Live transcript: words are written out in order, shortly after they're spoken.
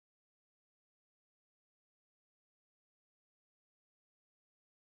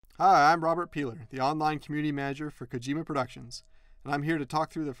Hi, I'm Robert Peeler, the online community manager for Kojima Productions, and I'm here to talk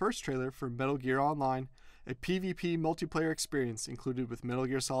through the first trailer for Metal Gear Online, a PvP multiplayer experience included with Metal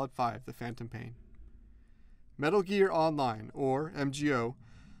Gear Solid 5: The Phantom Pain. Metal Gear Online, or MGO,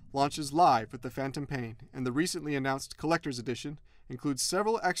 launches live with The Phantom Pain, and the recently announced Collector's Edition includes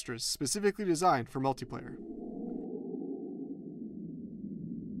several extras specifically designed for multiplayer.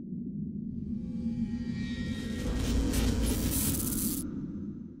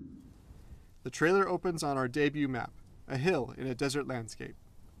 The trailer opens on our debut map, a hill in a desert landscape.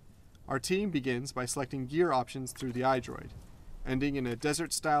 Our team begins by selecting gear options through the iDroid, ending in a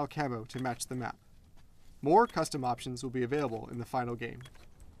desert-style camo to match the map. More custom options will be available in the final game.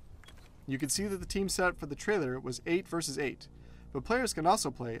 You can see that the team setup for the trailer was 8 versus 8, but players can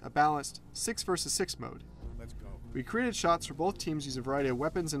also play a balanced 6 versus 6 mode. Let's go. We created shots for both teams using a variety of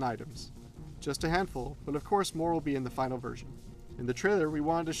weapons and items. Just a handful, but of course more will be in the final version. In the trailer, we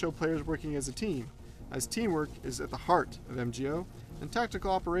wanted to show players working as a team, as teamwork is at the heart of MGO, and tactical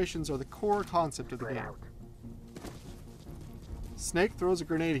operations are the core concept of the game. Snake throws a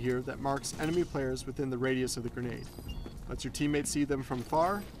grenade here that marks enemy players within the radius of the grenade. Lets your teammates see them from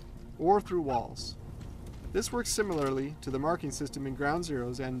far, or through walls. This works similarly to the marking system in Ground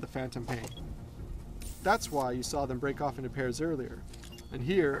Zeroes and the Phantom Pain. That's why you saw them break off into pairs earlier, and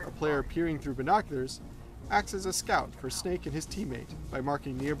here, a player peering through binoculars acts as a scout for Snake and his teammate by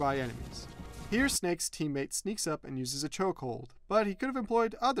marking nearby enemies. Here Snake's teammate sneaks up and uses a chokehold, but he could have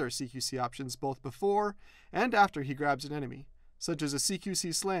employed other CQC options both before and after he grabs an enemy, such as a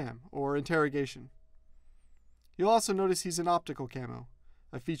CQC slam or interrogation. You'll also notice he's in optical camo,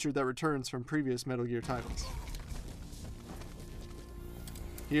 a feature that returns from previous Metal Gear titles.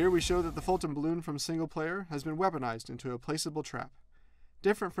 Here we show that the Fulton balloon from single player has been weaponized into a placeable trap.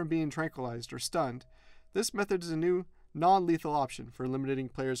 Different from being tranquilized or stunned, this method is a new, non-lethal option for eliminating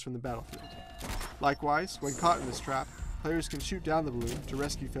players from the battlefield. Likewise, when caught in this trap, players can shoot down the balloon to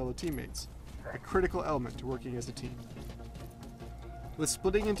rescue fellow teammates, a critical element to working as a team. With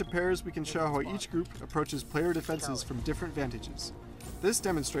splitting into pairs, we can show how each group approaches player defenses from different vantages. This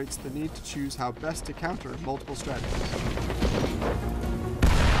demonstrates the need to choose how best to counter multiple strategies.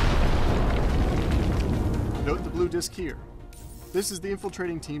 Note the blue disc here. This is the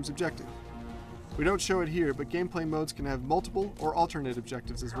infiltrating team's objective. We don't show it here, but gameplay modes can have multiple or alternate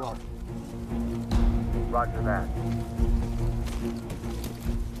objectives as well. Roger that.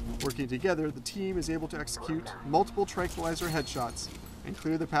 Working together, the team is able to execute multiple tranquilizer headshots and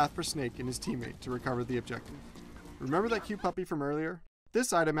clear the path for Snake and his teammate to recover the objective. Remember that cute puppy from earlier?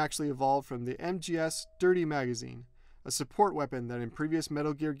 This item actually evolved from the MGS Dirty Magazine, a support weapon that in previous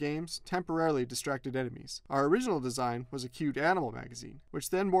Metal Gear games temporarily distracted enemies. Our original design was a cute animal magazine,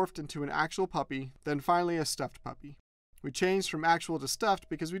 which then morphed into an actual puppy, then finally a stuffed puppy. We changed from actual to stuffed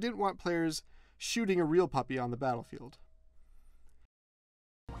because we didn't want players shooting a real puppy on the battlefield.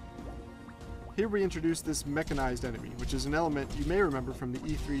 Here we introduce this mechanized enemy, which is an element you may remember from the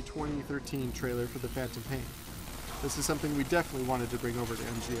E3 2013 trailer for the Phantom Pain. This is something we definitely wanted to bring over to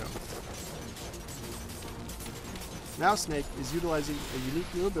MGO. Now Snake is utilizing a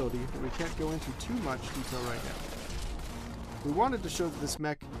unique new ability that we can't go into too much detail right now. We wanted to show that this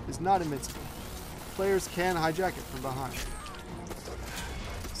mech is not invincible. Players can hijack it from behind.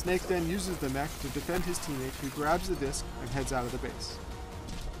 Snake then uses the mech to defend his teammate, who grabs the disc and heads out of the base.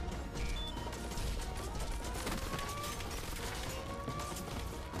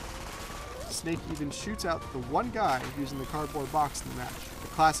 Snake even shoots out the one guy using the cardboard box in the match, a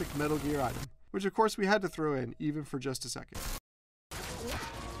classic Metal Gear item, which of course we had to throw in even for just a second.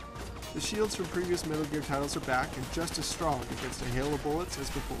 The shields from previous Metal Gear titles are back and just as strong against a hail of bullets as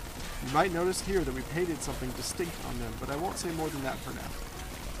before. You might notice here that we painted something distinct on them, but I won't say more than that for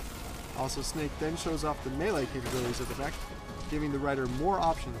now. Also, Snake then shows off the melee capabilities of the mech, giving the rider more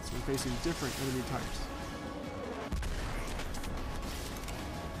options when facing different enemy types.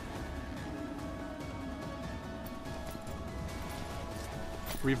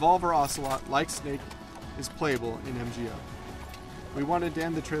 Revolver Ocelot, like Snake, is playable in MGO. We wanted to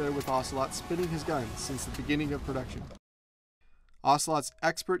end the trailer with Ocelot spinning his gun since the beginning of production. Ocelot's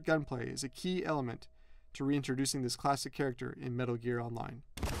expert gunplay is a key element to reintroducing this classic character in Metal Gear Online.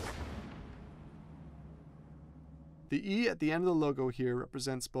 The E at the end of the logo here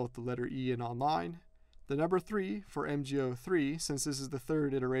represents both the letter E in Online, the number 3 for MGO 3 since this is the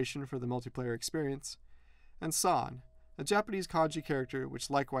third iteration for the multiplayer experience, and San, a Japanese kanji character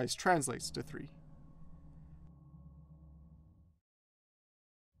which likewise translates to 3.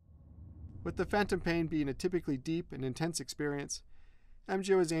 With the Phantom Pain being a typically deep and intense experience,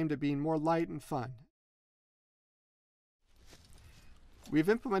 MGO is aimed at being more light and fun. We've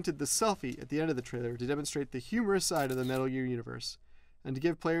implemented the selfie at the end of the trailer to demonstrate the humorous side of the Metal Gear universe, and to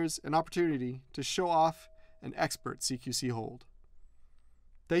give players an opportunity to show off an expert CQC hold.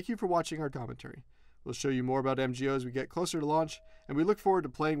 Thank you for watching our commentary. We'll show you more about MGO as we get closer to launch, and we look forward to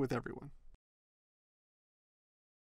playing with everyone.